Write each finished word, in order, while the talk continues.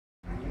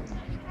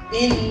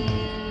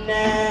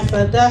إنا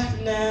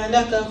فتحنا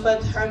لك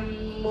فتحا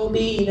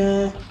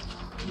مبينا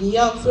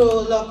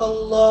ليغفر لك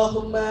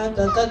الله ما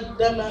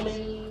تقدم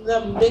من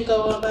ذنبك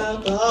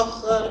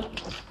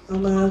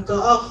وما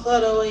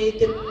تأخر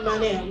ويتم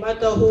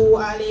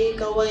نعمته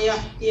عليك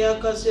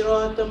ويهديك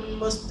صراطا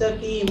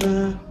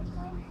مستقيما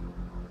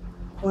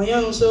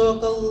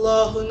وينصرك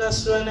الله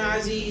نصرا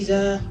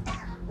عزيزا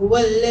هو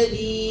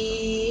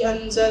الذي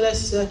أنزل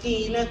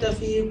السكينة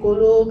في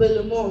قلوب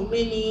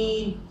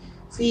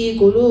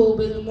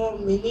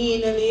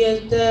المؤمنين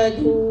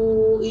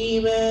ليزدادوا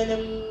إيمانا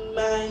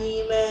مع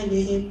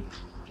إيمانهم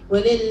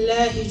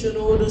ولله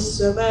جنود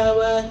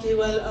السماوات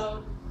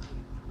والأرض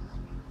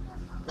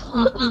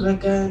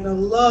وكان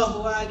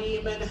الله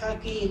عليما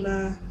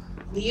حكيما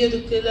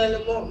ليدخل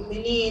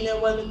المؤمنين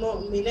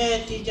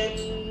والمؤمنات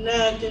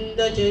جنات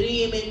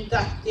تجري من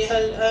تحتها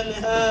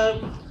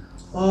الأنهار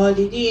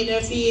خالدين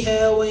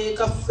فيها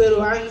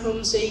ويكفر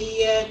عنهم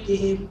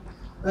سيئاتهم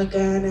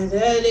وكان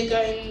ذلك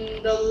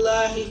عند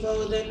الله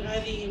فوزا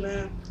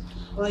عظيما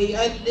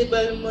ويؤدب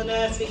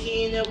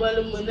المنافقين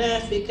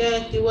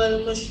والمنافقات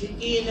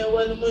والمشركين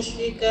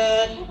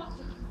والمشركات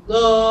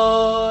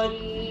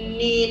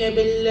ظانين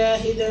بالله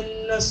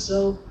ظن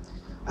السوء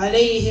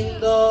عليهم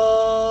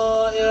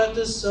دائرة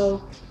السوء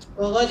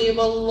وغضب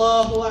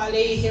الله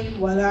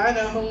عليهم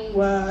ولعنهم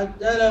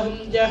وأعد لهم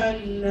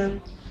جهنم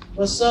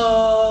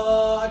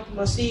وساءت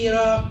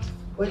مصيرا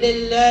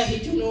ولله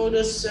جنود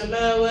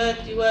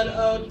السماوات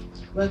والأرض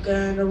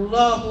وكان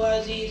الله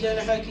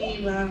عزيزا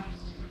حكيما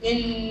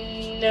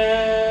إنا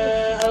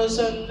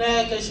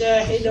أرسلناك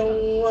شاهدا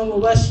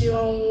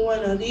ومبشرا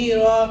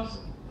ونذيرا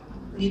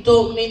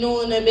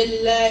لتؤمنون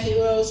بالله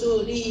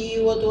ورسوله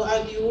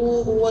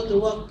وتعذروه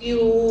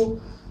وتوقروه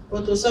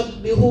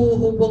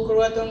وتسبحوه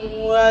بكرة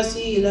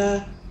وأصيلا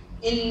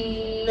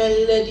إن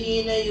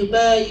الذين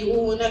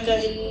يبايعونك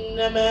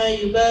إنما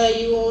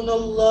يبايعون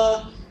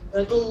الله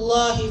يد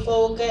الله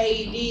فوق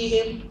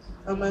أيديهم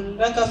فمن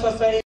نكث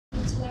فإن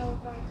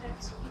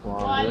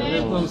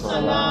وعليكم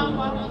السلام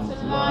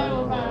ورحمة الله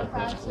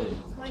وبركاته.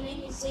 My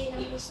name is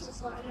Zainab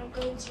Mustafa and I'm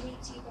going to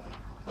read to you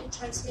the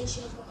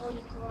translation of the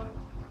Holy Quran.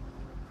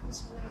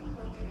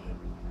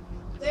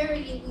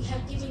 Verily we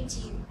have given to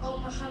you, O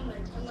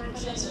Muhammad, a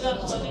manifesto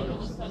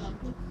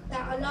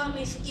that Allah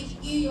may forgive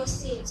you your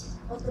sins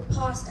of the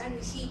past and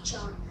the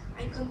future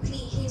and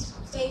complete His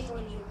favor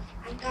on you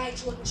and guide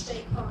you on the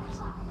straight path,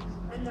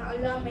 and that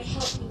Allah may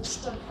help you with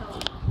strong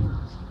help.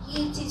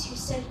 He it is who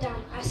sent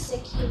down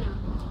as-Sakina,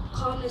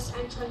 calmness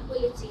and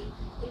tranquility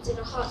into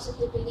the hearts of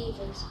the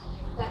believers,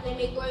 that they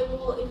may grow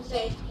more in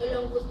faith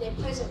along with their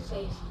present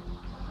faith.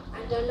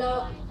 And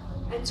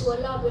to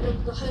Allah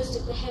belong the host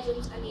of the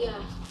heavens and the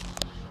earth.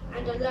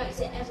 And Allah is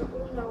the ever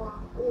all-knower,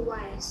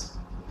 all-wise.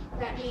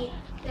 That He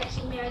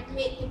may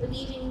admit the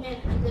believing men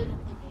and the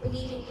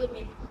believing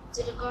women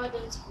to the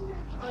gardens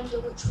under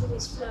which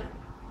rivers flow,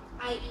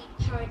 i.e.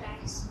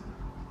 paradise,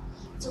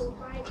 to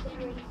abide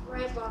therein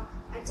forever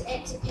and to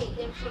extirpate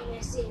them from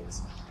their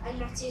sins. And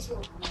that is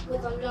what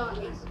with Allah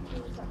is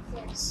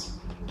success.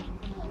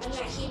 And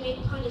that He may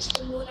punish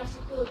the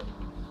munafiqun,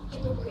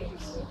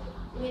 hypocrites,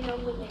 men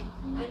and women,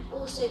 and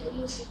also the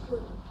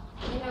mushrikun,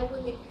 men and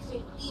women who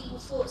think evil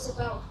thoughts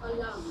about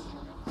Allah.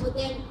 For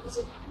them is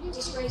a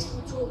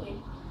disgraceful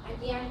torment, and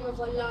the anger of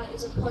Allah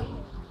is upon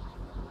them.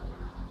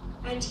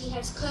 And He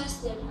has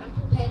cursed them and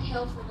prepared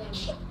hell for them,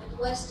 and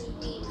worse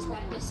indeed is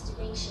that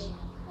destination.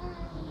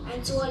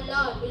 And to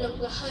Allah belong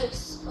the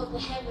hosts of the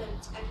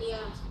heavens and the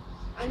earth,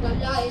 and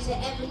Allah is the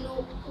ever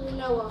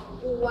all-knower,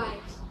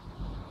 all-wise.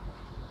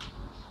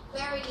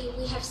 Verily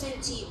we have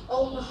sent to you,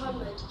 O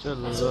Muhammad,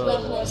 as a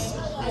witness,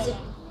 as a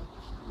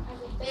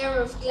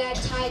bearer of glad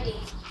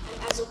tidings,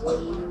 and as a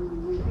warner,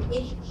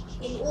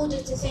 in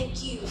order to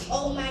thank you,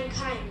 O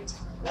mankind,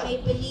 may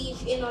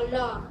believe in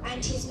Allah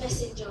and His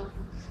Messenger,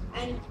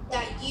 and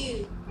that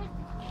you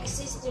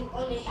assist and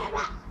honor Him,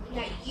 and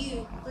that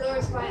you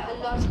glorify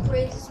Allah's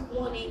praises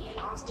morning and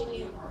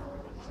afternoon.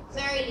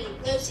 Verily,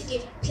 those who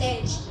give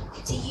pledge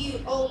to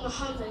you, O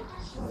Muhammad,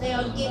 they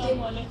are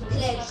giving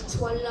pledge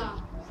to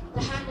Allah.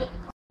 The hand of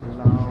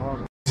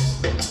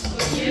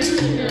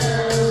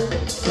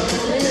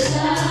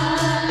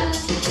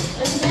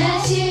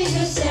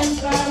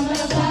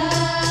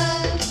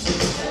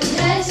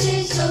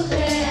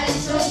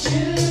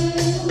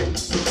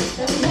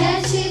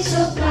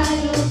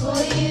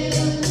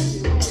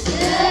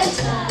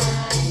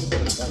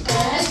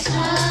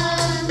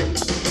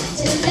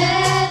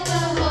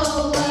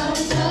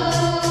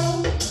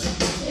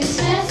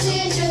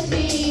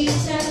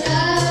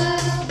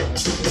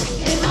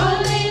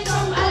Only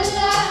from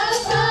Allah.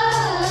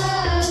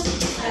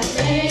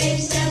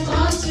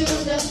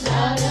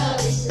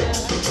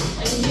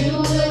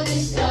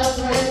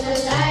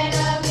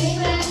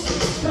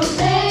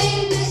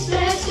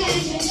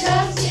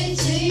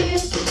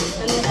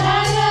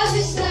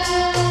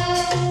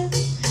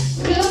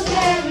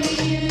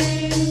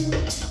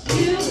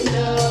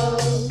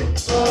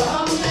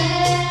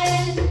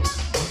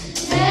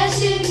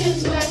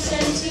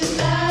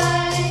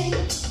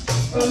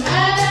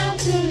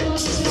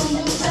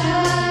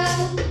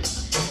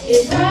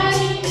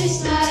 Ibrahim,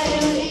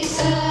 Ismail,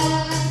 Isa,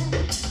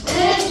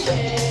 then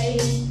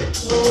came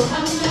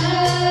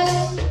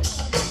Muhammad,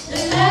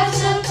 the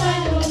last and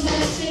final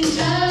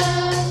messenger,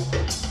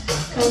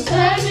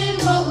 confirming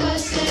what